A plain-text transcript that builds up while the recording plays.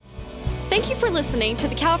Thank you for listening to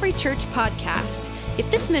the Calvary Church podcast. If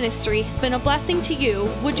this ministry has been a blessing to you,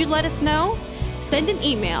 would you let us know? Send an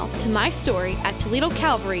email to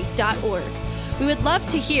mystory@toledocalvary.org. We would love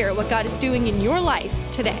to hear what God is doing in your life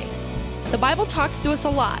today. The Bible talks to us a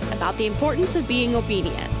lot about the importance of being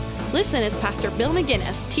obedient. Listen as Pastor Bill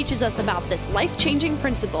McGinnis teaches us about this life-changing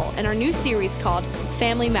principle in our new series called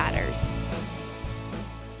Family Matters.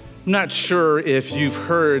 I'm not sure if you've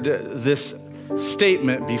heard this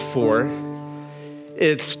statement before.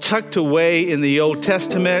 It's tucked away in the Old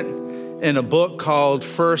Testament in a book called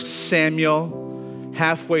 1 Samuel,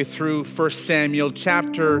 halfway through 1 Samuel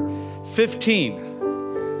chapter 15.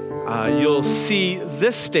 You'll see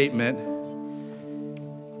this statement: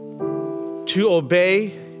 to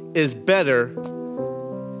obey is better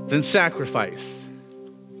than sacrifice.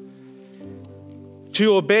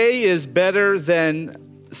 To obey is better than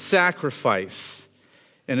sacrifice.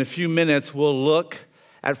 In a few minutes, we'll look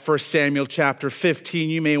at 1 Samuel chapter 15.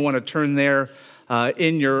 You may want to turn there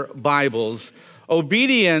in your Bibles.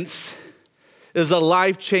 Obedience is a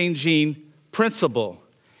life-changing principle,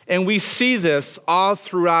 and we see this all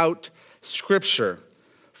throughout Scripture.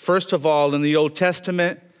 First of all, in the Old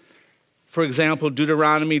Testament, for example,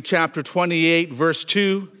 Deuteronomy chapter 28, verse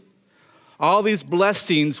 2, all these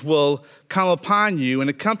blessings will come upon you and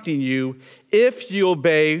accompany you if you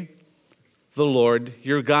obey the Lord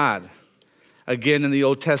your God. Again, in the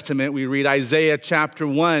Old Testament, we read Isaiah chapter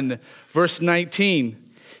 1, verse 19.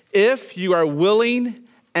 If you are willing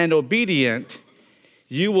and obedient,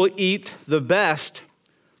 you will eat the best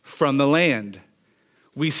from the land.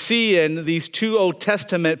 We see in these two Old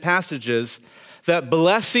Testament passages that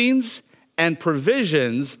blessings and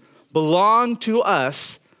provisions belong to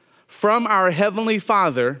us from our Heavenly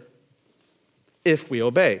Father if we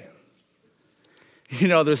obey. You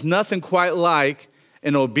know, there's nothing quite like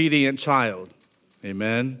an obedient child.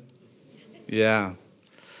 Amen? Yeah.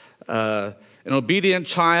 An obedient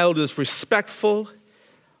child is respectful,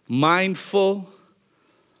 mindful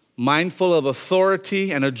of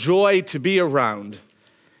authority, and a joy to be around.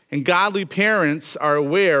 And godly parents are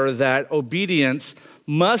aware that obedience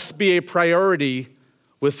must be a priority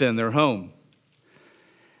within their home.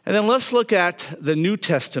 And then let's look at the New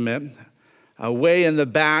Testament. Way in the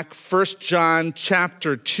back, 1 John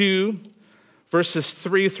chapter 2, verses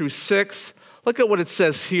 3 through 6. Look at what it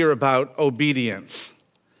says here about obedience.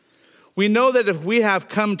 We know that if we have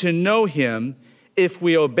come to know him, if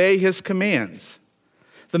we obey his commands.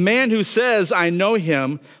 The man who says, I know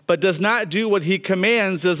him, but does not do what he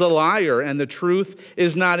commands is a liar, and the truth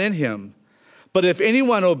is not in him. But if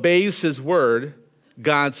anyone obeys his word,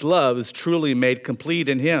 God's love is truly made complete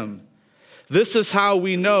in him. This is how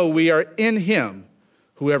we know we are in him.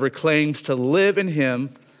 Whoever claims to live in him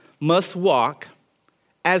must walk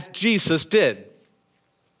as Jesus did.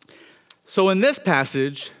 So in this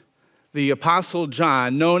passage, the Apostle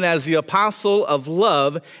John, known as the Apostle of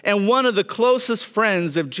Love and one of the closest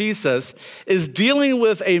friends of Jesus, is dealing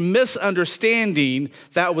with a misunderstanding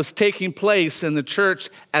that was taking place in the church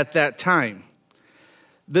at that time.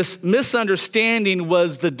 This misunderstanding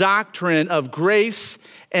was the doctrine of grace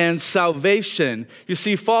and salvation. You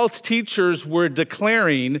see, false teachers were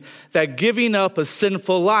declaring that giving up a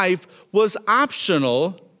sinful life was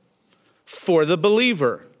optional for the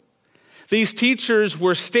believer. These teachers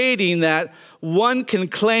were stating that one can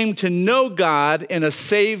claim to know God in a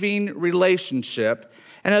saving relationship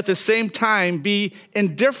and at the same time be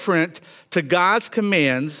indifferent to God's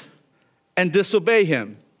commands and disobey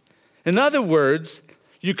him. In other words,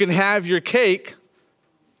 you can have your cake,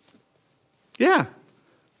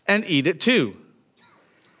 and eat it too.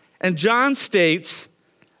 And John states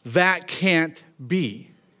that can't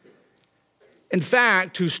be. In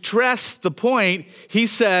fact, to stress the point, he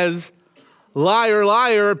says, liar,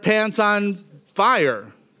 liar, pants on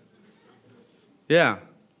fire. Yeah.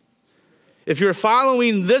 If you're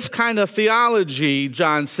following this kind of theology,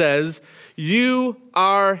 John says, you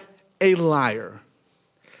are a liar.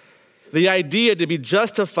 The idea to be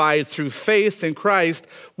justified through faith in Christ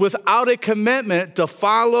without a commitment to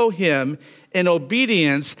follow him in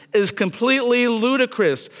obedience is completely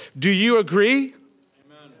ludicrous. Do you agree?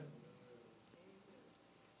 Amen.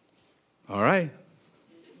 All right.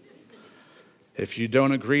 If you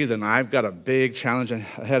don't agree, then I've got a big challenge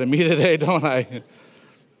ahead of me today, don't I?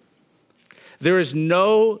 There is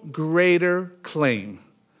no greater claim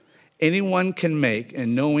anyone can make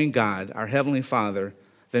in knowing God, our Heavenly Father,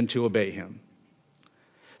 than to obey him.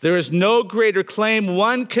 There is no greater claim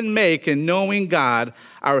one can make in knowing God,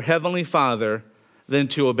 our Heavenly Father, than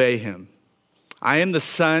to obey him. I am the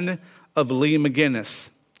son of Lee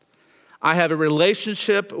McGinnis. I have a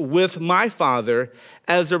relationship with my Father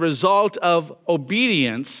as a result of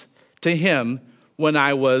obedience to him when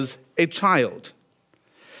I was a child.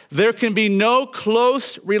 There can be no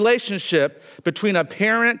close relationship between a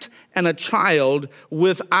parent and a child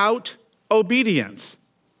without obedience.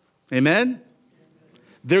 Amen?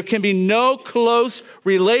 There can be no close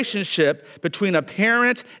relationship between a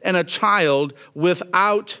parent and a child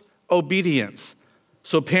without obedience.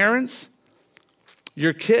 So parents,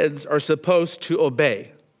 your kids are supposed to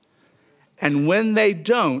obey. And when they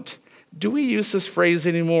don't, do we use this phrase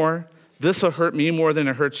anymore? This will hurt me more than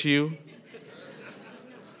it hurts you.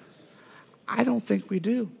 I don't think we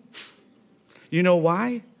do. You know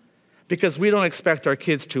why? Because we don't expect our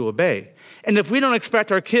kids to obey. And if we don't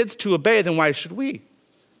expect our kids to obey, then why should we?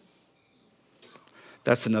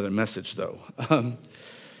 That's another message, though.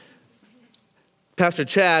 Pastor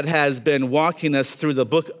Chad has been walking us through the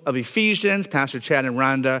book of Ephesians. Pastor Chad and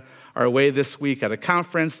Rhonda are away this week at a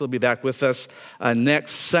conference. They'll be back with us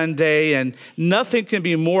next Sunday. And nothing can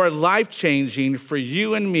be more life-changing for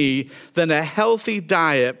you and me than a healthy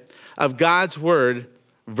diet of God's word,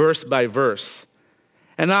 verse by verse.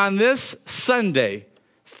 And on this Sunday,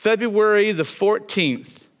 February the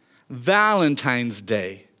 14th, Valentine's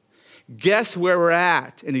Day, guess where we're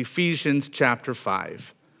at in Ephesians chapter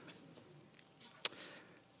 5?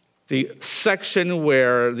 The section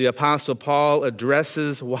where the Apostle Paul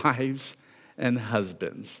addresses wives and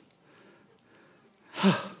husbands.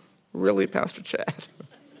 Really, Pastor Chad?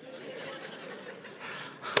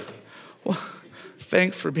 Well,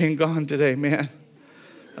 thanks for being gone today, man.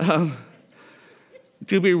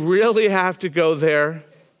 Do we really have to go there?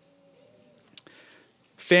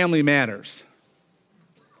 Family matters.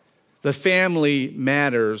 The family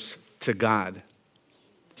matters to God.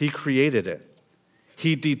 He created it.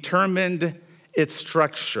 He determined its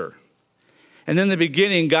structure. And in the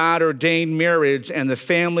beginning, God ordained marriage and the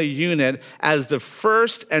family unit as the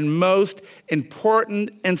first and most important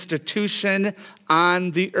institution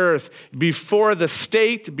on the earth. Before the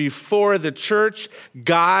state, before the church,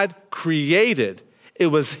 God created. It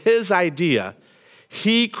was his idea.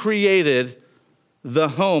 He created the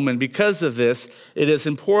home. And because of this, it is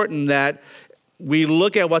important that we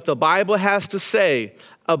look at what the Bible has to say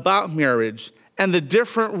about marriage and the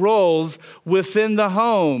different roles within the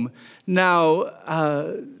home. Now,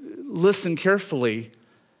 listen carefully.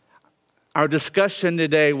 Our discussion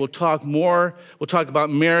today will talk about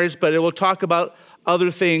marriage, but it will talk about other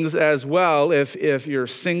things as well if you're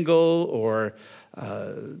single or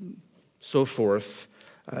so forth.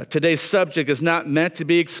 Today's subject is not meant to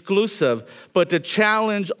be exclusive, but to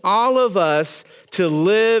challenge all of us to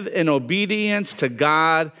live in obedience to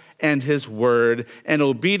God and his word. And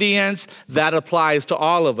obedience, that applies to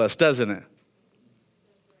all of us, doesn't it?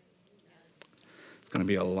 It's going to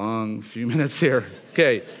be a long few minutes here.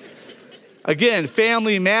 Okay. Again,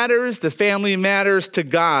 family matters. The family matters to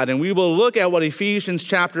God. And we will look at what Ephesians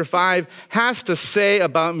chapter 5 has to say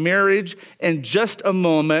about marriage in just a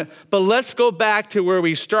moment. But let's go back to where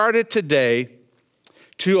we started today.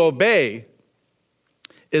 To obey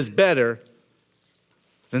is better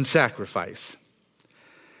than sacrifice.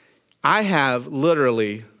 I have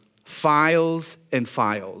literally files and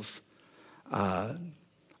files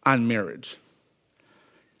on marriage.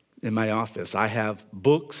 In my office, I have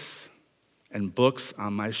books and books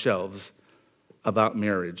on my shelves about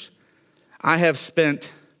marriage. I have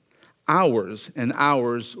spent hours and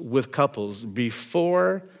hours with couples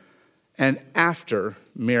before and after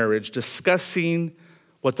marriage discussing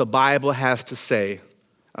what the Bible has to say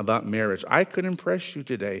about marriage. I could impress you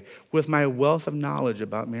today with my wealth of knowledge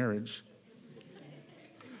about marriage.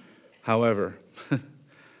 However,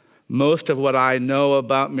 most of what I know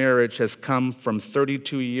about marriage has come from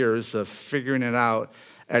 32 years of figuring it out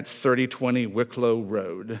at 3020 Wicklow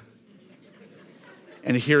Road.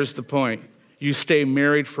 And here's the point. You stay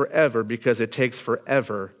married forever because it takes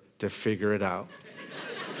forever to figure it out.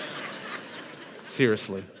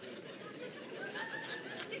 Seriously.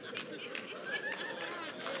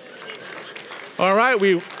 All right,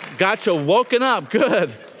 we got you woken up.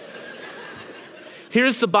 Good.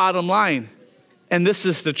 Here's the bottom line, and this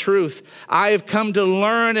is the truth. I have come to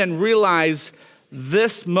learn and realize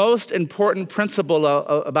this most important principle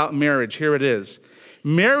about marriage. Here it is.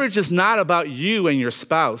 Marriage is not about you and your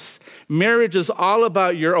spouse. Marriage is all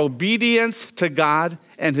about your obedience to God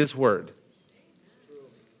and his word.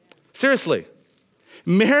 Seriously.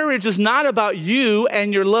 Marriage is not about you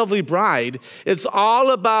and your lovely bride. It's all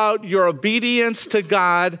about your obedience to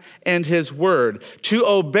God and his word. To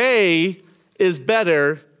obey is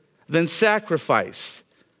better than sacrifice.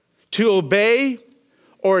 To obey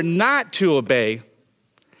or not to obey,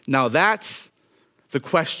 now that's the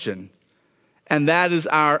question And that is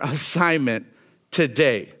our assignment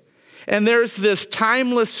today. And there's this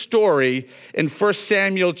timeless story in 1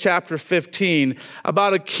 Samuel chapter 15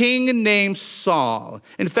 about a king named Saul.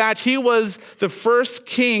 In fact, he was the first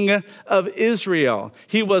king of Israel.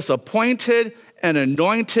 He was appointed and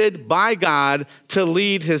anointed by God to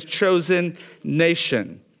lead his chosen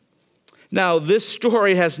nation. Now, this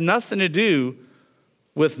story has nothing to do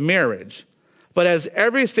with marriage, but has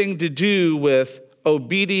everything to do with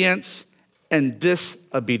obedience and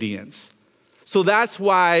disobedience. So that's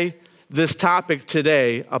why this topic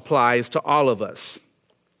today applies to all of us.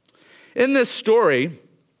 In this story,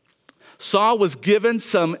 Saul was given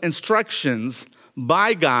some instructions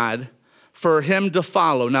by God for him to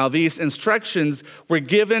follow. Now, these instructions were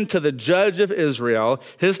given to the judge of Israel.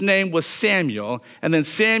 His name was Samuel. And then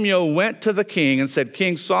Samuel went to the king and said,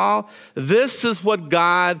 King Saul, this is what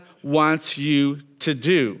God wants you to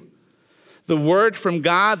do. The word from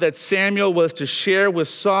God that Samuel was to share with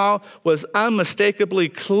Saul was unmistakably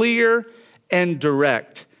clear and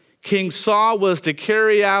direct. King Saul was to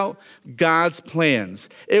carry out God's plans.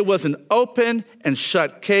 It was an open and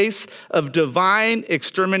shut case of divine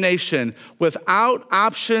extermination without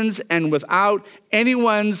options and without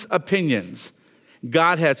anyone's opinions.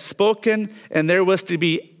 God had spoken, and there was to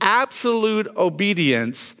be absolute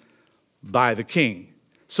obedience by the king.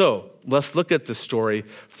 So let's look at the story.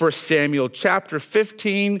 1 Samuel chapter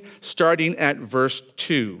 15, starting at verse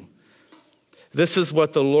 2. This is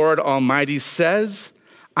what the Lord Almighty says.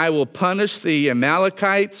 I will punish the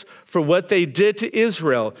Amalekites for what they did to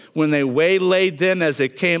Israel when they waylaid them as they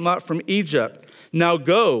came up from Egypt. Now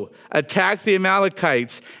go, attack the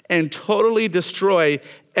Amalekites and totally destroy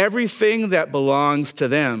everything that belongs to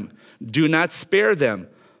them. Do not spare them.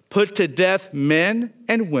 Put to death men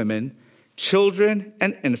and women, children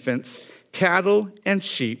and infants, cattle and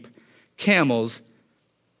sheep, camels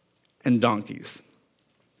and donkeys.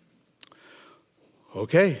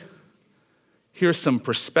 Okay, here's some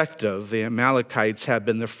perspective. The Amalekites have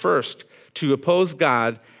been the first to oppose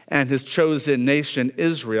God and his chosen nation,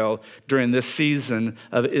 Israel, during this season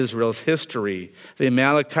of Israel's history. The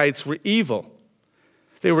Amalekites were evil.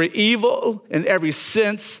 They were evil in every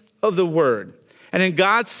sense of the word. And in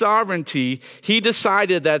God's sovereignty, he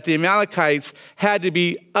decided that the Amalekites had to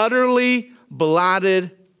be utterly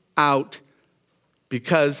blotted out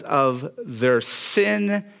because of their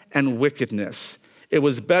sin and wickedness. It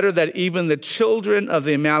was better that even the children of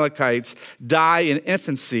the Amalekites die in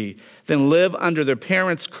infancy than live under their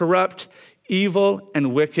parents' corrupt, evil,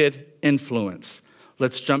 and wicked influence.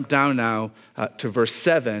 Let's jump down now to verse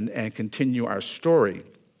 7 and continue our story.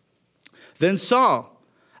 Then Saul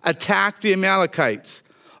attacked the Amalekites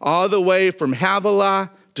all the way from Havilah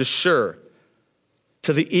to Shur,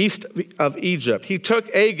 to the east of Egypt. He took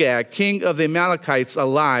Agag, king of the Amalekites,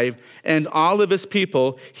 alive, and all of his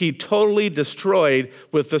people he totally destroyed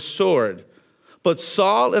with the sword. But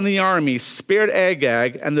Saul and the army spared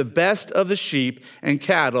Agag and the best of the sheep and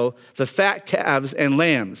cattle, the fat calves and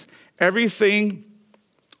lambs, everything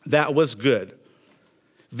that was good.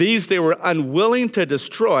 These they were unwilling to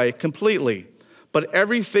destroy completely, but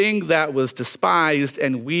everything that was despised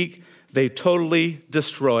and weak they totally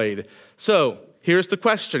destroyed. So, here's the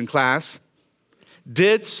question, class.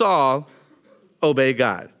 Did Saul obey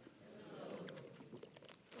God?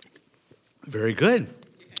 Very good.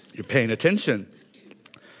 You're paying attention.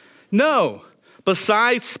 No.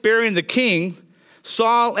 Besides sparing the king,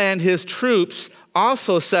 Saul and his troops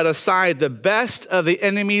also set aside the best of the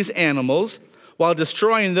enemy's animals while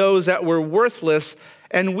destroying those that were worthless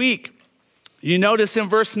and weak. You notice in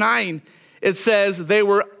verse 9, it says they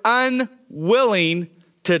were unwilling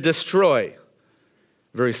to destroy.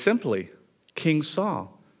 Very simply, King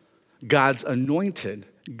Saul, God's anointed,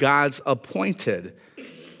 God's appointed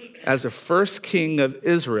as the first king of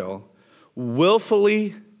Israel,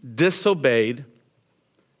 willfully disobeyed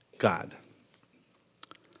God.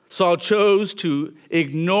 Saul chose to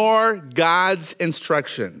ignore God's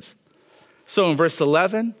instructions. So in verse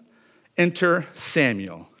 11, enter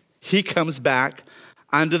Samuel. He comes back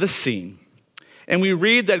onto the scene. And we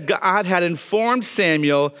read that God had informed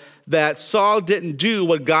Samuel that Saul didn't do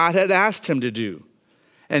what God had asked him to do.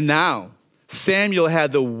 And now Samuel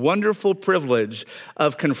had the wonderful privilege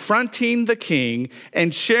of confronting the king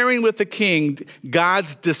and sharing with the king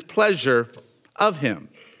God's displeasure of him.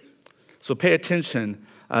 So pay attention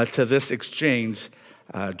to this exchange.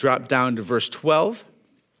 Drop down to verse 12.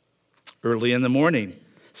 Early in the morning,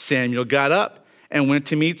 Samuel got up and went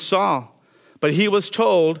to meet Saul. But he was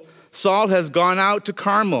told, Saul has gone out to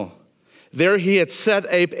Carmel. There he had set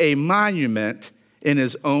up a monument in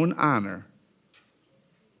his own honor.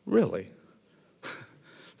 Really?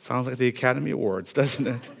 Sounds like the Academy Awards, doesn't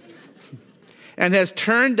it? And has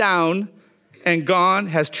turned and gone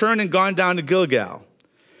down to Gilgal.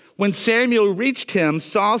 When Samuel reached him,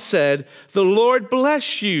 Saul said, "The Lord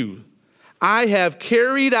bless you. I have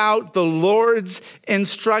carried out the Lord's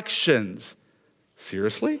instructions."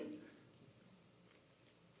 Seriously?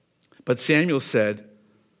 But Samuel said,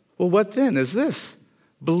 "Well, what then is this?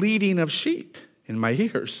 Bleating of sheep in my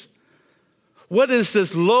ears. What is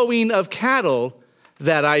this lowing of cattle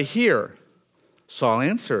that I hear?" Saul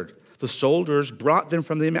answered, "The soldiers brought them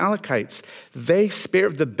from the Amalekites. They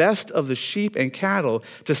spared the best of the sheep and cattle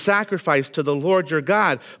to sacrifice to the Lord your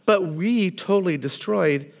God, but we totally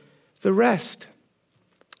destroyed the rest."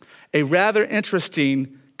 A rather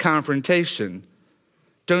interesting confrontation,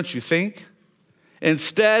 don't you think?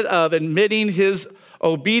 Instead of admitting his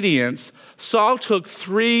obedience, Saul took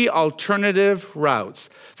 3 alternative routes.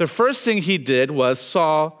 The first thing he did was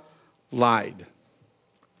Saul lied.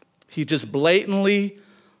 He just blatantly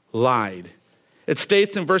lied. It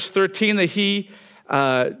states in verse 13 that he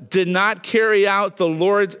did not carry out the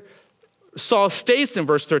Lord's. Saul states in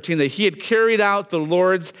verse 13 that he had carried out the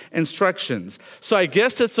Lord's instructions. So I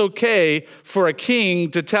guess it's okay for a king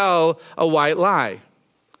to tell a white lie.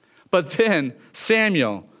 But then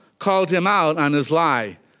Samuel called him out on his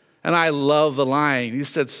lie. And I love the line. He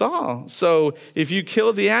said, "Saul, so if you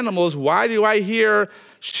kill the animals, why do I hear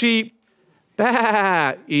sheep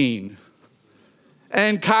baaing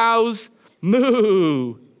and cows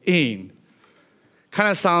mooing?"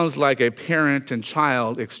 Kind of sounds like a parent and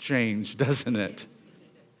child exchange, doesn't it?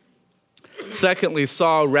 Secondly,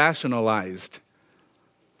 Saul rationalized.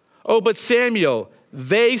 "Oh, but Samuel,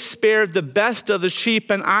 they spared the best of the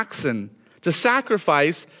sheep and oxen to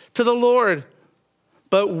sacrifice to the Lord,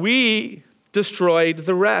 but we destroyed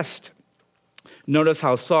the rest." Notice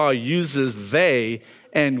how Saul uses they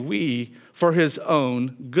and we for his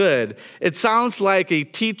own good. It sounds like a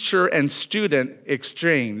teacher and student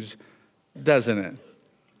exchange, doesn't it?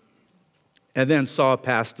 And then Saul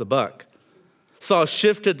passed the buck. Saul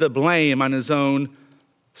shifted the blame on his own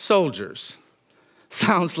soldiers.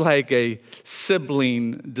 Sounds like a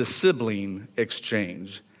sibling-to-sibling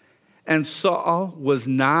exchange. And Samuel was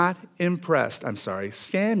not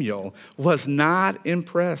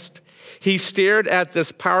impressed. He stared at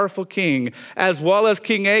this powerful king, as well as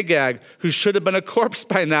King Agag, who should have been a corpse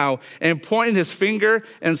by now, and pointed his finger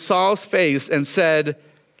in Saul's face and said,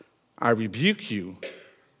 "I rebuke you,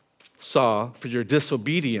 Saul, for your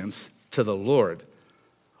disobedience to the Lord."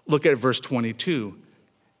 Look at verse 22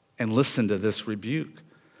 and listen to this rebuke.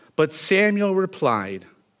 But Samuel replied,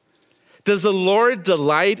 "Does the Lord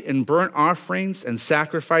delight in burnt offerings and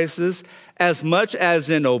sacrifices as much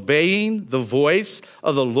as in obeying the voice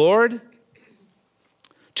of the Lord?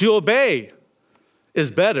 To obey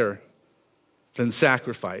is better than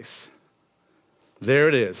sacrifice." There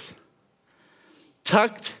it is.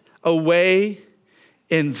 Tucked away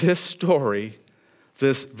in this story,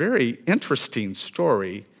 this very interesting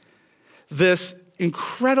story, this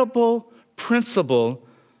incredible principle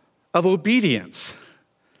of obedience.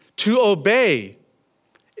 To obey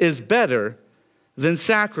is better than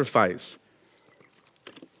sacrifice.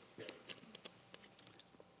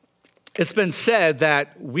 It's been said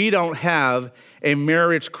that we don't have a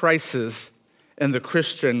marriage crisis in the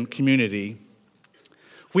Christian community.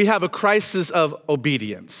 We have a crisis of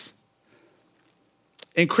obedience.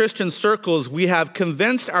 In Christian circles, we have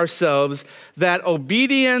convinced ourselves that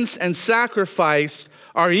obedience and sacrifice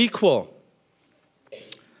are equal.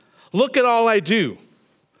 Look at all I do.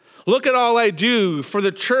 Look at all I do for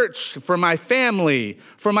the church, for my family,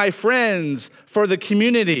 for my friends, for the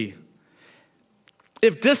community.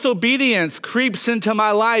 If disobedience creeps into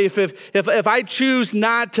my life, if I choose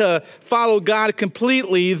not to follow God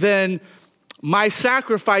completely, then my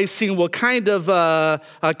sacrificing will kind of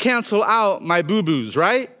cancel out my boo-boos,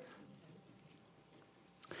 right?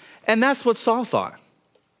 And that's what Saul thought.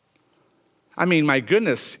 I mean, my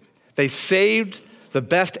goodness, they saved the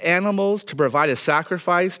best animals to provide a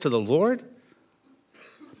sacrifice to the Lord,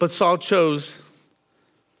 but Saul chose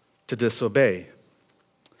to disobey.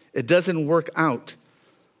 It doesn't work out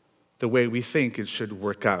the way we think it should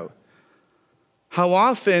work out. How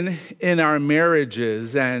often in our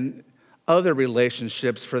marriages and other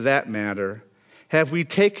relationships, for that matter, have we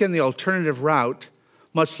taken the alternative route,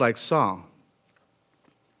 much like Saul?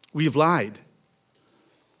 We've lied.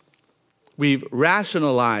 We've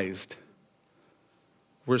rationalized.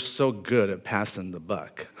 We're so good at passing the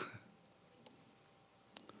buck.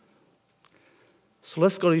 So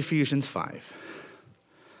let's go to Ephesians 5.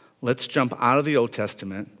 Let's jump out of the Old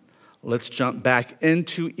Testament. Let's jump back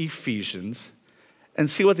into Ephesians and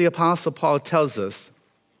see what the Apostle Paul tells us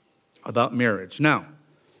about marriage. Now,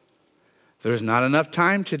 there's not enough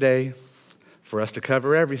time today for us to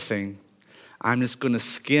cover everything. I'm just going to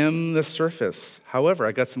skim the surface. However,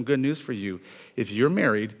 I got some good news for you. If you're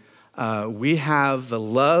married, we have the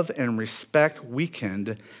Love and Respect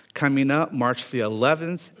Weekend coming up March the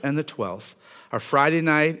 11th and the 12th, our Friday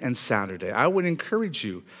night and Saturday. I would encourage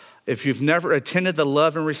you, if you've never attended the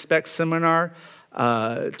Love and Respect seminar,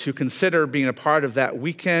 to consider being a part of that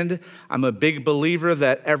weekend. I'm a big believer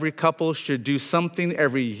that every couple should do something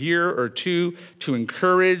every year or two to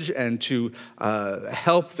encourage and to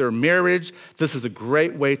help their marriage. This is a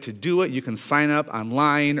great way to do it. You can sign up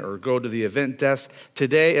online or go to the event desk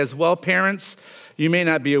today as well. Parents, you may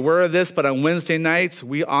not be aware of this, but on Wednesday nights,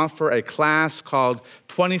 we offer a class called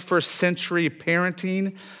 21st Century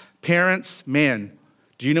Parenting. Parents, man,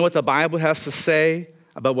 do you know what the Bible has to say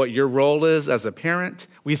about what your role is as a parent?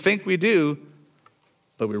 We think we do,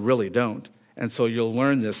 but we really don't. And so you'll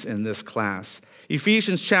learn this in this class.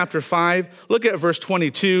 Ephesians chapter 5, look at verse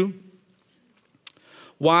 22.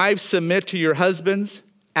 Wives, submit to your husbands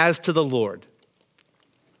as to the Lord.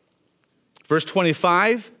 Verse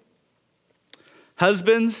 25,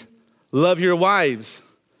 husbands, love your wives,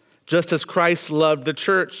 just as Christ loved the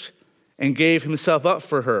church and gave himself up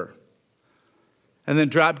for her. And then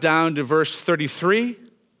drop down to verse 33.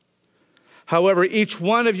 However, each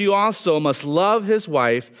one of you also must love his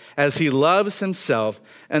wife as he loves himself,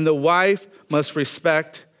 and the wife must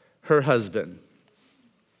respect her husband.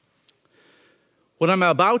 What I'm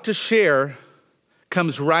about to share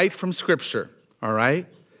comes right from Scripture, all right?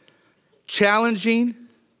 Challenging,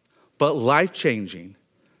 but life-changing.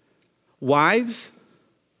 Wives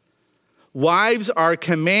are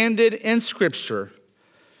commanded in Scripture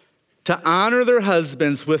to honor their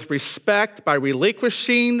husbands with respect by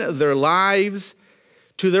relinquishing their lives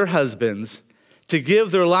to their husbands, to give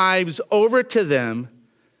their lives over to them,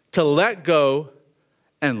 to let go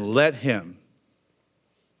and let him.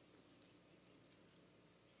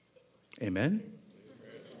 Amen?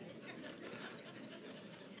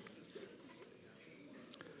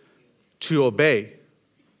 To obey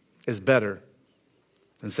is better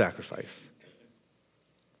than sacrifice.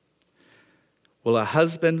 Will a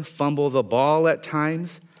husband fumble the ball at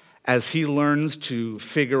times as he learns to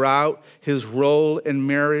figure out his role in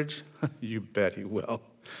marriage? You bet he will.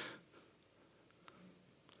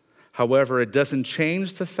 However, it doesn't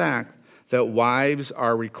change the fact that wives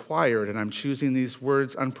are required, and I'm choosing these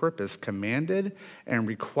words on purpose, commanded and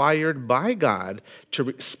required by God to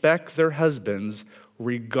respect their husbands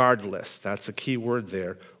regardless. That's a key word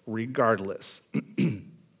there, regardless.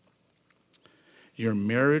 Your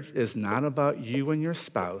marriage is not about you and your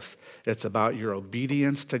spouse. It's about your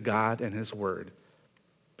obedience to God and his word,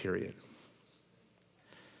 period.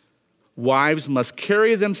 Wives must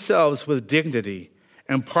carry themselves with dignity,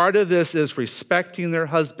 and part of this is respecting their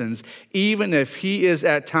husbands, even if he is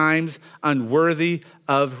at times unworthy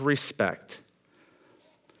of respect.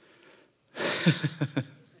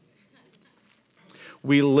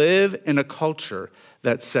 We live in a culture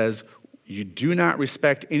that says you do not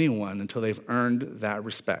respect anyone until they've earned that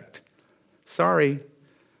respect. Sorry,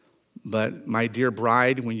 but my dear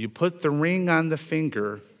bride, when you put the ring on the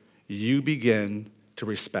finger, you begin to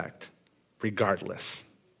respect, regardless.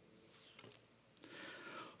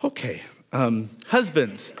 Okay,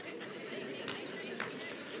 husbands.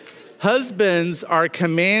 Husbands are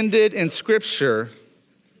commanded in Scripture.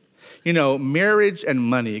 You know, marriage and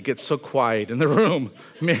money, it gets so quiet in the room.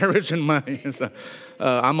 Marriage and money.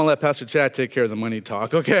 I'm going to let Pastor Chad take care of the money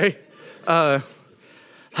talk, okay?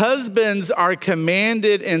 Husbands are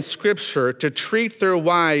commanded in Scripture to treat their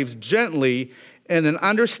wives gently in an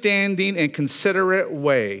understanding and considerate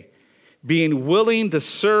way, being willing to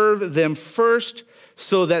serve them first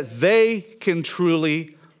so that they can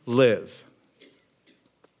truly live.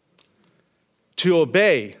 To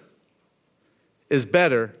obey is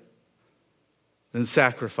better than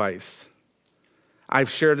sacrifice. I've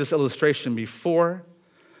shared this illustration before,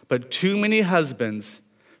 but too many husbands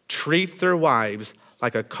treat their wives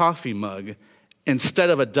like a coffee mug instead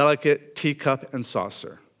of a delicate teacup and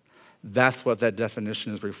saucer. That's what that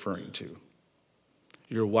definition is referring to.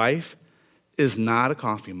 Your wife is not a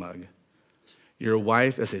coffee mug. Your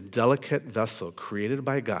wife is a delicate vessel created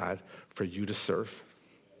by God for you to serve.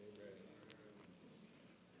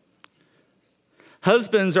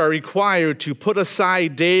 Husbands are required to put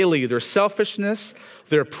aside daily their selfishness,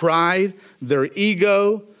 their pride, their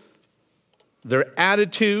ego, their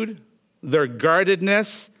attitude, their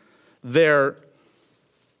guardedness, their...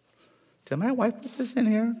 Did my wife put this in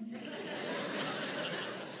here?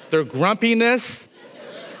 Their grumpiness,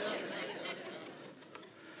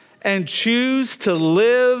 and choose to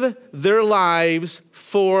live their lives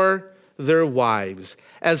for their wives.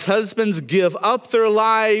 As husbands give up their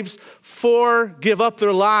lives for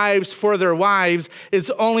their wives,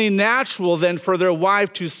 it's only natural then for their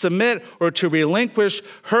wife to submit or to relinquish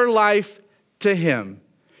her life to him.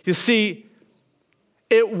 You see,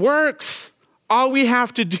 it works. All we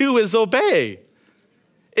have to do is obey.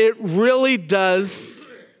 It really does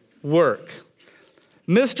work.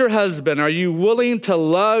 Mr. Husband, are you willing to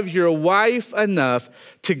love your wife enough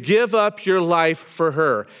to give up your life for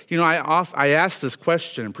her? You know, I ask this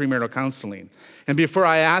question in premarital counseling. And before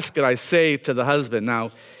I ask it, I say to the husband,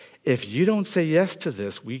 now, if you don't say yes to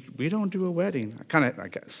this, we don't do a wedding. I kind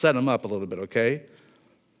of set him up a little bit, okay?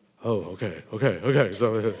 Oh, okay.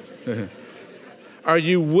 So, are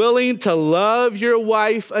you willing to love your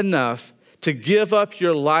wife enough to give up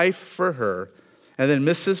your life for her? And then,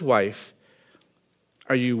 Mrs. Wife,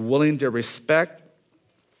 are you willing to respect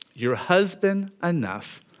your husband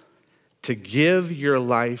enough to give your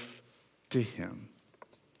life to him?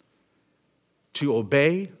 To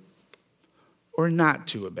obey or not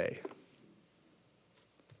to obey?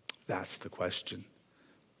 That's the question.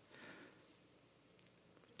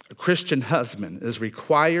 A Christian husband is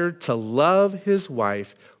required to love his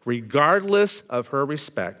wife regardless of her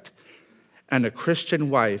respect, and a Christian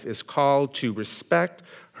wife is called to respect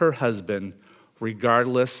her husband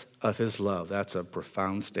regardless of his love. That's a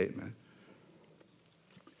profound statement.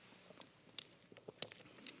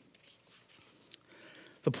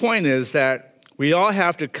 The point is that we all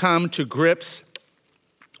have to come to grips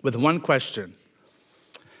with one question.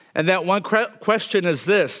 And that one question is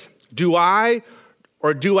this: do I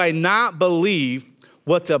or do I not believe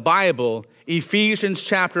what the Bible, Ephesians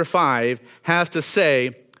chapter 5, has to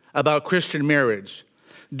say about Christian marriage?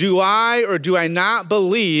 Do I or do I not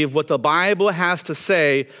believe what the Bible has to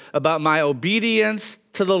say about my obedience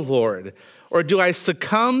to the Lord? Or do I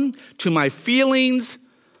succumb to my feelings,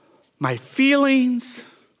 my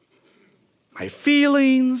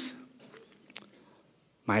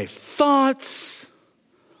thoughts,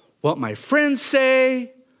 what my friends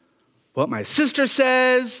say, what my sister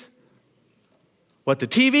says, what the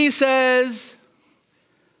TV says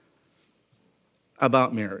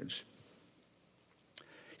about marriage?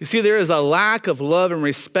 You see, there is a lack of love and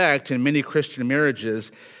respect in many Christian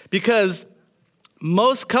marriages because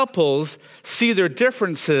most couples see their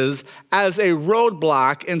differences as a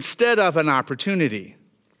roadblock instead of an opportunity.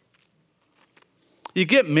 You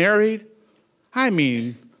get married,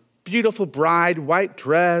 beautiful bride, white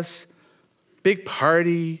dress, big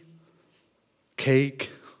party, cake,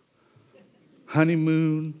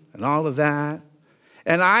 honeymoon, and all of that.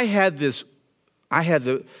 And I had this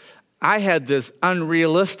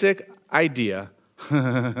unrealistic idea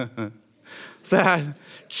that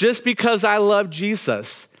just because I love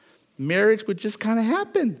Jesus, marriage would just kind of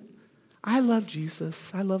happen. I love Jesus.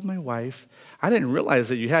 I love my wife. I didn't realize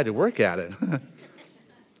that you had to work at it.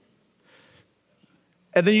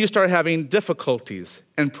 And then you start having difficulties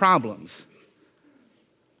and problems.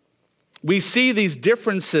 We see these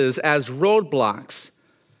differences as roadblocks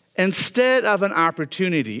instead of an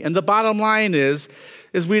opportunity. And the bottom line is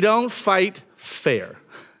we don't fight fair.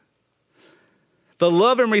 The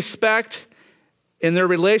love and respect in their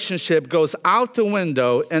relationship goes out the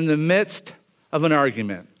window in the midst of an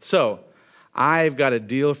argument. So, I've got a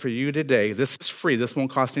deal for you today. This is free. This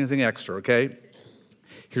won't cost anything extra, okay?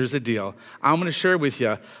 Here's the deal. I'm going to share with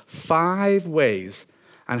you 5 ways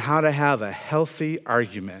on how to have a healthy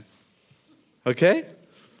argument. Okay?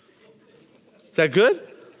 Is that good?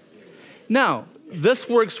 Now, this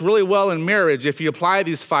works really well in marriage if you apply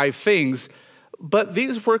these 5 things, but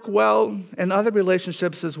these work well in other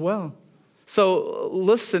relationships as well. So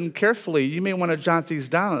listen carefully. You may want to jot these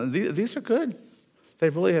down. These are good. They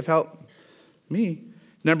really have helped me.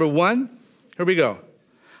 Number 1, here we go.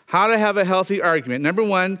 How to have a healthy argument. Number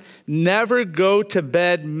 1, never go to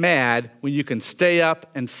bed mad when you can stay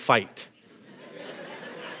up and fight.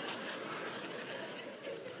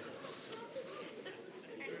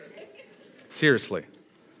 Seriously.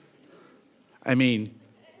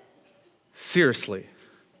 Seriously.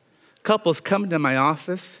 Couples come to my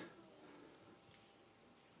office,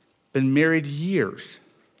 been married years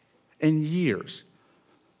and years,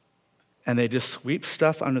 and they just sweep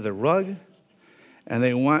stuff under the rug, and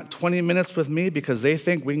they want 20 minutes with me because they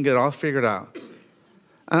think we can get it all figured out.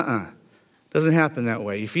 Doesn't happen that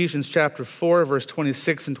way. Ephesians chapter 4, verse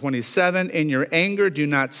 26 and 27, in your anger, do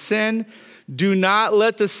not sin. Do not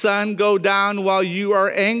let the sun go down while you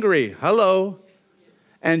are angry. Hello.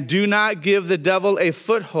 And do not give the devil a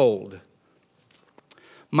foothold.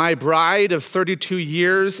 My bride of 32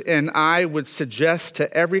 years and I would suggest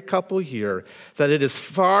to every couple here that it is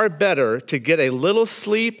far better to get a little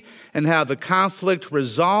sleep and have the conflict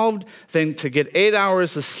resolved than to get 8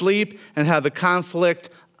 hours of sleep and have the conflict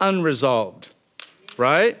unresolved.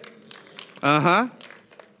 Right? Uh-huh.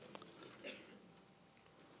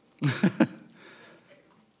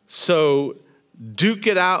 So duke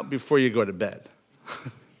it out before you go to bed.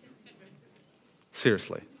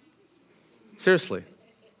 Seriously.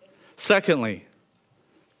 Secondly,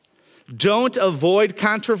 don't avoid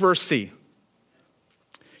controversy.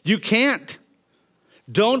 You can't.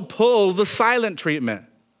 Don't pull the silent treatment.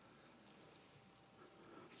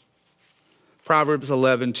 Proverbs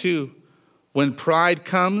 11:2. When pride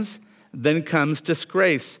comes, then comes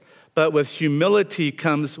disgrace, but with humility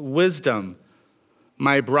comes wisdom.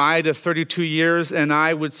 My bride of 32 years and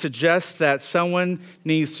I would suggest that someone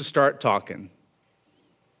needs to start talking.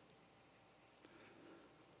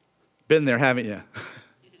 Been there, haven't you?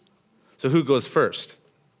 So who goes first?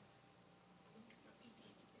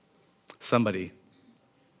 Somebody.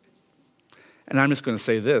 And I'm just going to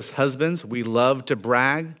say this. Husbands, we love to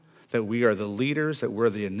brag that we are the leaders, that we're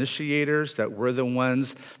the initiators, that we're the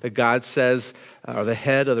ones that God says are the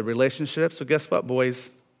head of the relationship. So guess what,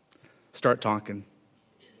 boys? Start talking.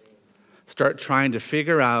 Start trying to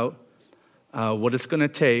figure out what it's going to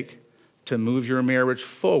take to move your marriage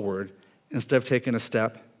forward instead of taking a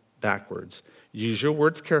step backwards. Use your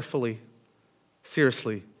words carefully.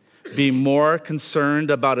 Seriously. Be more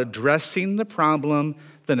concerned about addressing the problem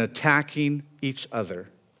than attacking each other.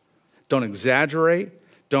 Don't exaggerate.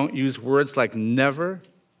 Don't use words like never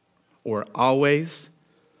or always.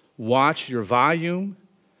 Watch your volume.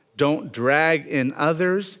 Don't drag in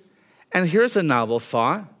others. And here's a novel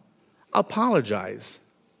thought. Apologize.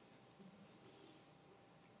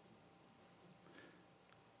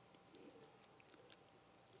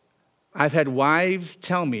 I've had wives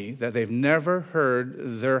tell me that they've never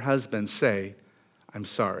heard their husband say, "I'm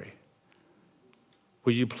sorry.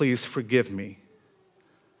 Will you please forgive me?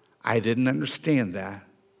 I didn't understand that.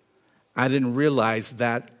 I didn't realize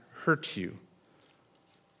that hurt you."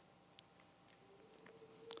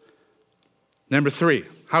 Number 3,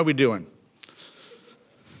 how are we doing?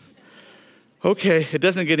 Okay, it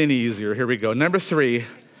doesn't get any easier. Here we go. Number 3,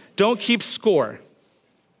 don't keep score.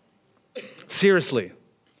 Seriously.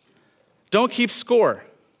 Don't keep score.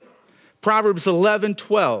 Proverbs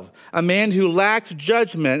 11:12. A man who lacks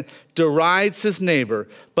judgment derides his neighbor,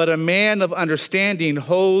 but a man of understanding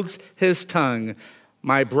holds his tongue.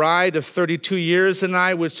 My bride of 32 years and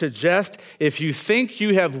I would suggest if you think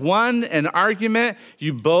you have won an argument,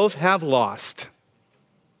 you both have lost.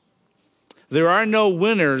 There are no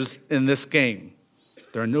winners in this game.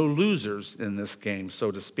 There are no losers in this game,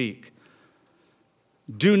 so to speak.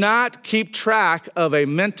 Do not keep track of a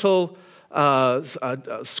mental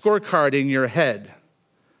scorecard in your head.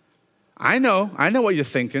 I know what you're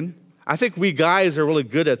thinking. I think we guys are really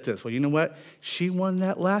good at this. Well, you know what? She won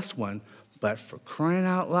that last one, but for crying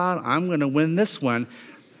out loud, I'm going to win this one.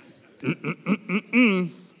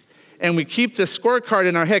 And we keep this scorecard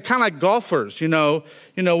in our head, kind of like golfers. You know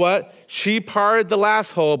what? She parred the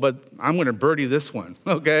last hole, but I'm going to birdie this one,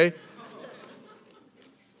 okay?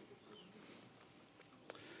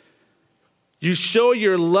 You show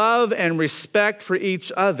your love and respect for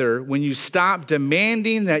each other when you stop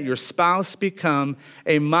demanding that your spouse become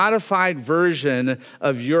a modified version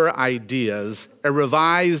of your ideas, a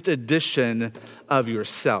revised edition of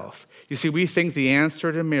yourself. You see, we think the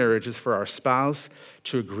answer to marriage is for our spouse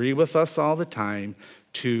to agree with us all the time,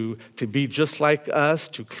 to be just like us,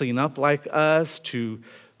 to clean up like us, to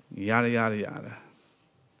yada, yada, yada.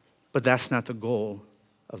 But that's not the goal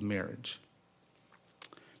of marriage.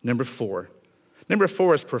 Number 4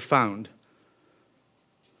 is profound.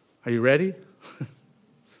 Are you ready?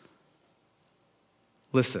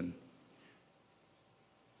 Listen.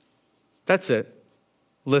 That's it.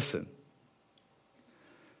 Listen.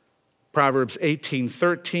 Proverbs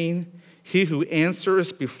 18:13. He who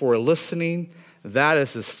answers before listening, that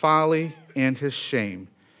is his folly and his shame.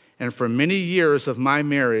 And for many years of my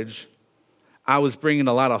marriage, I was bringing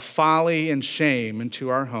a lot of folly and shame into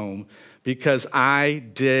our home because I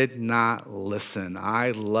did not listen.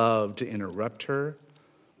 I loved to interrupt her.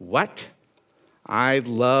 What? I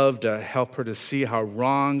loved to help her to see how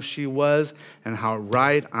wrong she was and how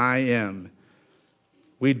right I am.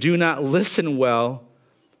 We do not listen well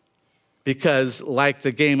because, like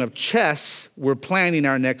the game of chess, we're planning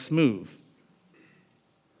our next move.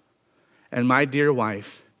 And my dear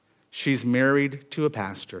wife, she's married to a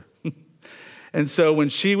pastor. And so when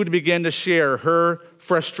she would begin to share her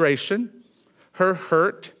frustration, her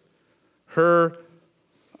hurt, her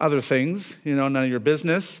other things, none of your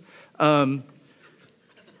business. I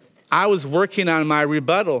was working on my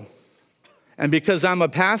rebuttal. And because I'm a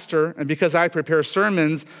pastor and because I prepare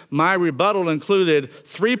sermons, my rebuttal included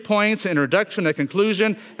 3 points, an introduction, a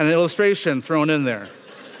conclusion, and an illustration thrown in there.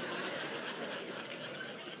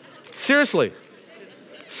 Seriously.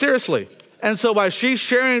 And so while she's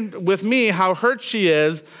sharing with me how hurt she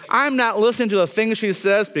is, I'm not listening to the things she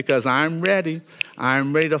says because I'm ready.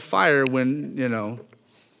 I'm ready to fire when,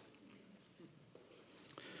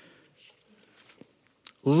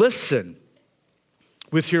 Listen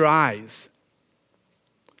with your eyes.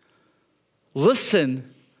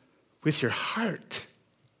 Listen with your heart.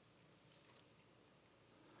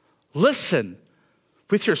 Listen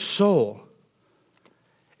with your soul.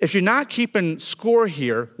 If you're not keeping score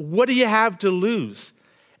here, what do you have to lose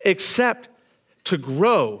except to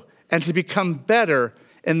grow and to become better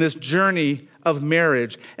in this journey of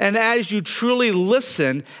marriage? And as you truly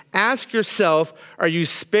listen, ask yourself, are you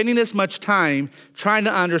spending as much time trying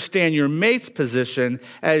to understand your mate's position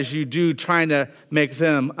as you do trying to make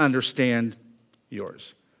them understand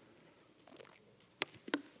yours?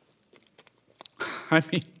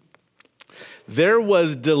 There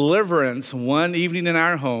was deliverance one evening in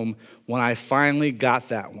our home when I finally got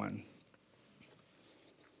that one.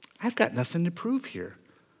 I've got nothing to prove here.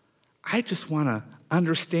 I just want to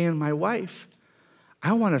understand my wife.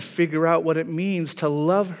 I want to figure out what it means to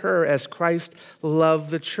love her as Christ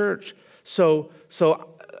loved the church. So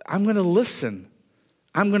I'm going to listen.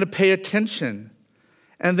 I'm going to pay attention.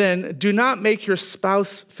 And then do not make your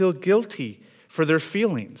spouse feel guilty for their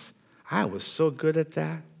feelings. I was so good at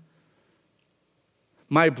that.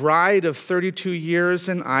 My bride of 32 years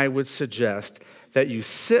and I would suggest that you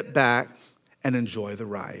sit back and enjoy the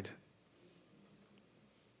ride.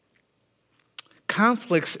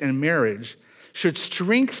 Conflicts in marriage should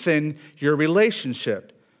strengthen your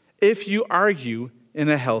relationship if you argue in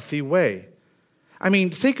a healthy way.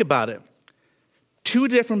 Think about it. 2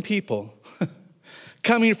 different people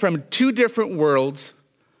coming from 2 different worlds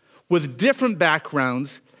with different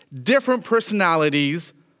backgrounds, different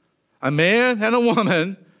personalities, a man and a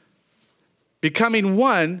woman becoming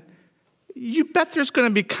one, you bet there's going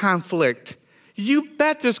to be conflict. You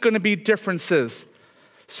bet there's going to be differences.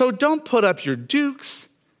 So don't put up your dukes.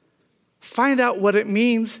 Find out what it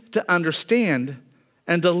means to understand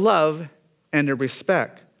and to love and to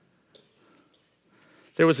respect.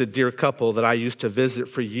 There was a dear couple that I used to visit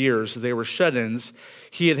for years. They were shut-ins.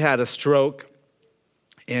 He had had a stroke,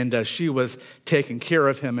 and she was taking care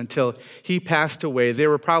of him until he passed away. They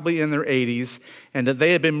were probably in their 80s, and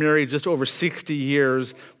they had been married just over 60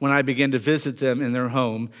 years when I began to visit them in their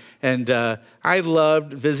home. And I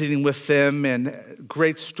loved visiting with them and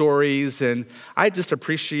great stories, and I just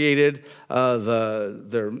appreciated the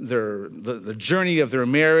journey of their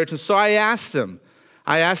marriage. And so I asked them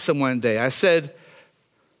one day, I said,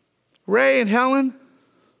 Ray and Helen,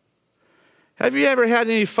 have you ever had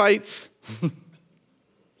any fights?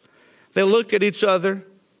 They looked at each other,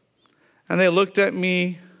 and they looked at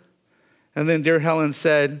me, and then dear Helen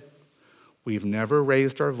said, we've never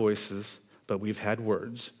raised our voices, but we've had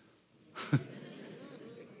words.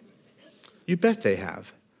 You bet they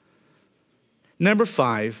have. Number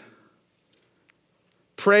 5,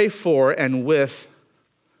 pray for and with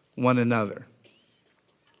one another.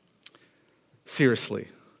 Seriously,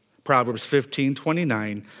 Proverbs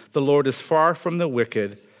 15:29, the Lord is far from the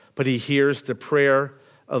wicked, but he hears the prayer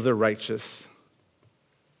of the righteous.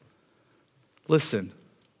 Listen,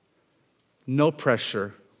 no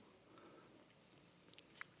pressure.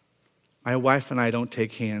 My wife and I don't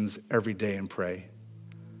take hands every day and pray.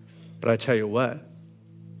 But I tell you what,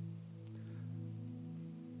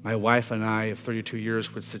 my wife and I of 32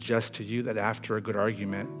 years would suggest to you that after a good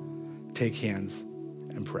argument, take hands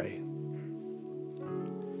and pray.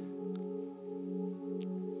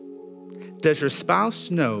 Does your spouse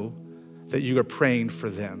know that you are praying for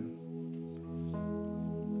them?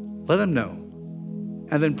 Let them know.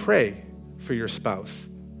 And then pray for your spouse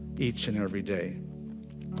each and every day.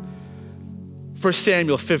 1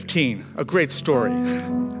 Samuel 15, a great story.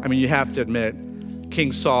 You have to admit,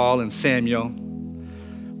 King Saul and Samuel.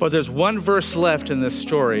 But there's one verse left in this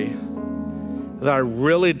story that I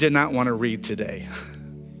really did not want to read today.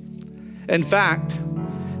 In fact,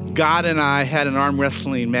 God and I had an arm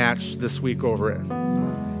wrestling match this week over it.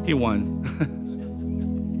 He won.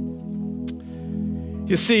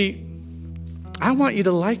 You see, I want you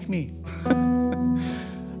to like me.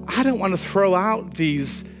 I don't want to throw out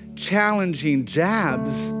these challenging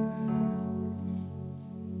jabs,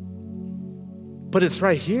 but it's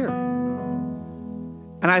right here.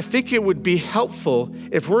 And I think it would be helpful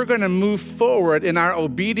if we're going to move forward in our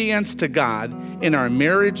obedience to God, in our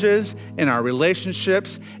marriages, in our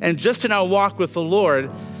relationships, and just in our walk with the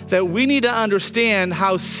Lord, that we need to understand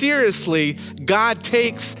how seriously God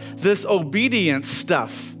takes this obedience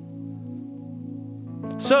stuff.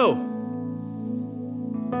 So,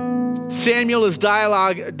 Samuel is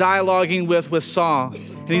dialoguing with Saul,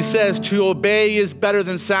 and he says, to obey is better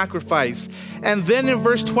than sacrifice. And then in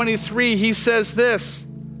verse 23, he says this.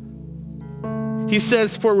 He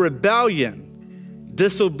says, for rebellion,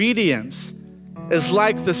 disobedience, is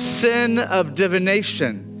like the sin of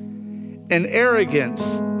divination, and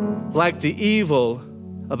arrogance like the evil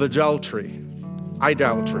of idolatry.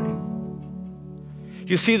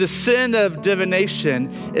 You see, the sin of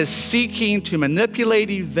divination is seeking to manipulate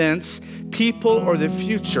events, people, or the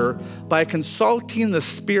future by consulting the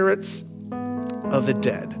spirits of the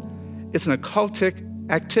dead. It's an occultic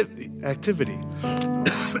activity.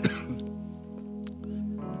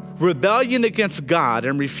 Rebellion against God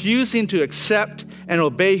and refusing to accept and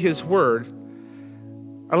obey his word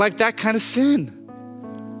are like that kind of sin.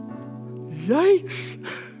 Yikes.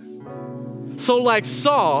 So like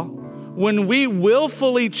Saul, when we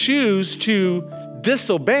willfully choose to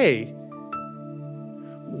disobey,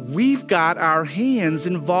 we've got our hands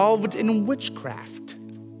involved in witchcraft.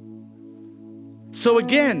 So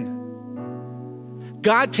again,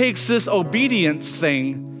 God takes this obedience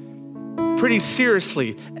thing pretty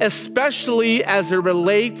seriously, especially as it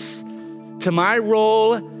relates to my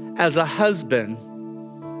role as a husband,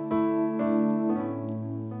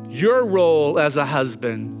 your role as a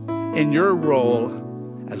husband, and your role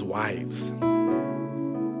as wives.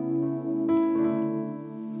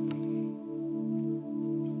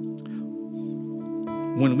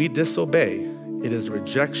 When we disobey, it is a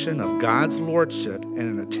rejection of God's lordship and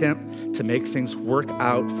an attempt to make things work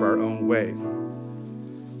out for our own way.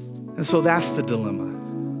 And so that's the dilemma.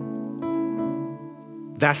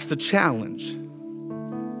 That's the challenge.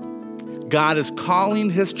 God is calling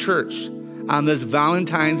his church on this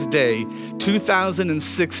Valentine's Day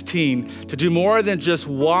 2016 to do more than just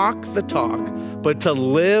walk the talk, but to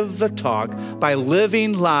live the talk by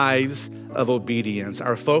living lives of obedience.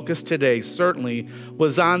 Our focus today certainly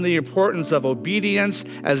was on the importance of obedience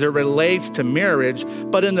as it relates to marriage,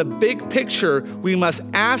 but in the big picture, we must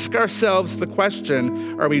ask ourselves the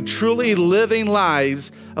question, are we truly living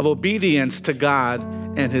lives of obedience to God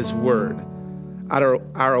and his word?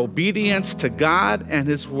 Our obedience to God and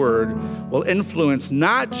his word will influence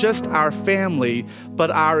not just our family,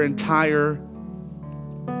 but our entire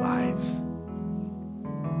lives.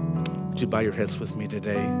 Would you bow your heads with me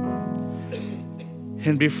today?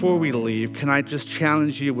 And before we leave, can I just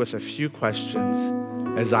challenge you with a few questions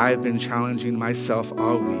as I have been challenging myself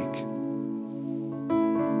all week?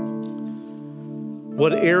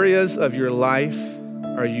 What areas of your life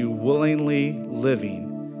are you willingly living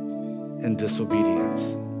in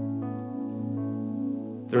disobedience?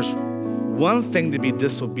 There's one thing to be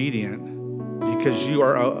disobedient because you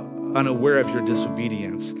are unaware of your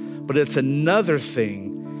disobedience, but it's another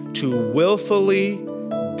thing to willfully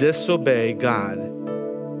disobey God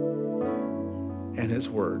and his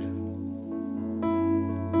word.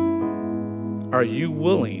 Are you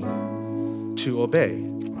willing to obey?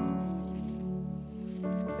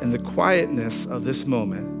 In the quietness of this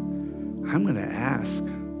moment, I'm going to ask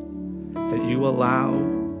that you allow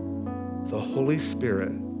the Holy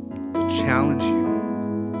Spirit to challenge you.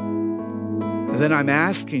 And then I'm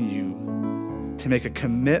asking you to make a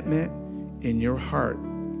commitment in your heart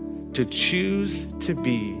to choose to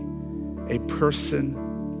be a person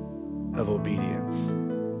of obedience.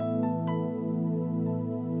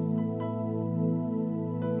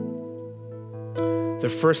 The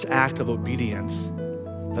first act of obedience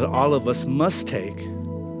that all of us must take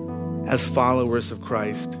as followers of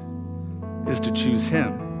Christ is to choose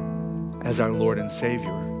him as our Lord and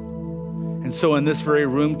Savior. And so in this very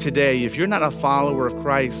room today, if you're not a follower of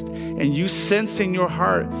Christ and you sense in your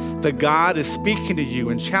heart that God is speaking to you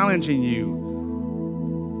and challenging you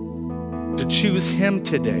to choose him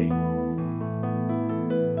today,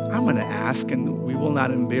 I'm going to ask, and we will not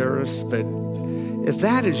embarrass, but if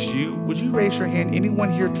that is you, would you raise your hand?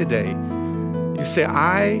 Anyone here today? You say,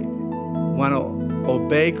 I want to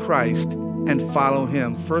obey Christ and follow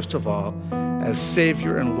him, first of all, as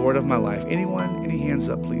Savior and Lord of my life. Anyone? Any hands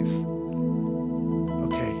up, please?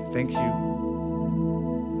 Okay, thank you.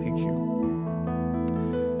 Thank you.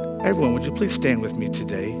 Everyone, would you please stand with me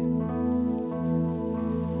today?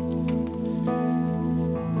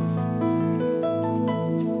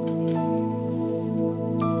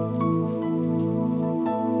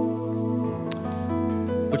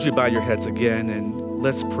 Would you bow your heads again? And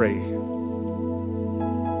Let's pray.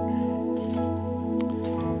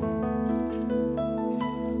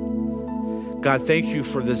 God, thank you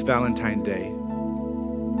for this Valentine's Day.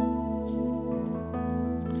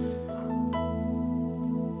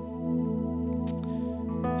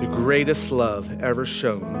 The greatest love ever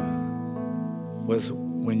shown was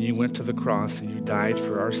when you went to the cross and you died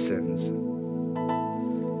for our sins.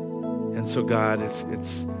 And so, God,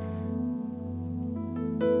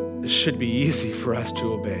 it should be easy for us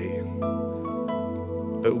to obey.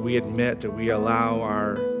 But we admit that we allow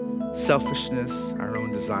our selfishness, our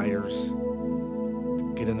own desires,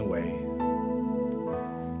 to get in the way.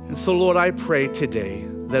 And so, Lord, I pray today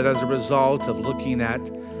that as a result of looking at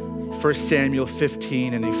 1 Samuel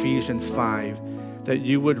 15 and Ephesians 5, that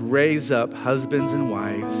you would raise up husbands and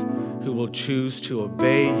wives who will choose to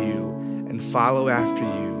obey you and follow after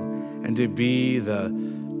you and to be the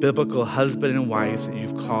biblical husband and wife that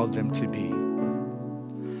you've called them to be.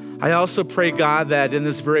 I also pray, God, that in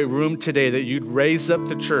this very room today that you'd raise up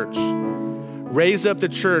the church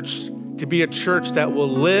to be a church that will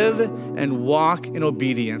live and walk in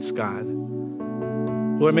obedience, God.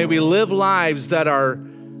 Lord, may we live lives that are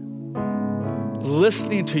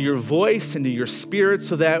listening to your voice and to your spirit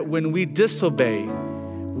so that when we disobey,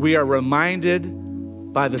 we are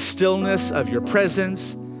reminded by the stillness of your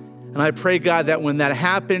presence. And I pray, God, that when that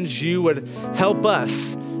happens, you would help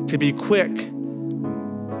us to be quick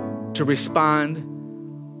to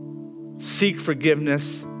respond, seek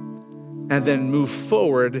forgiveness, and then move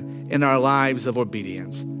forward in our lives of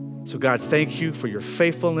obedience. So, God, thank you for your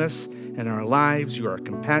faithfulness in our lives. You are a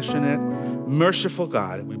compassionate, merciful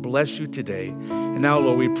God. We bless you today. And now,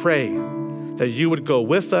 Lord, we pray that you would go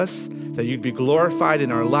with us, that you'd be glorified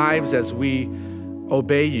in our lives as we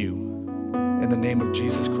obey you. In the name of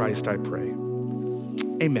Jesus Christ, I pray.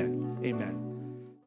 Amen.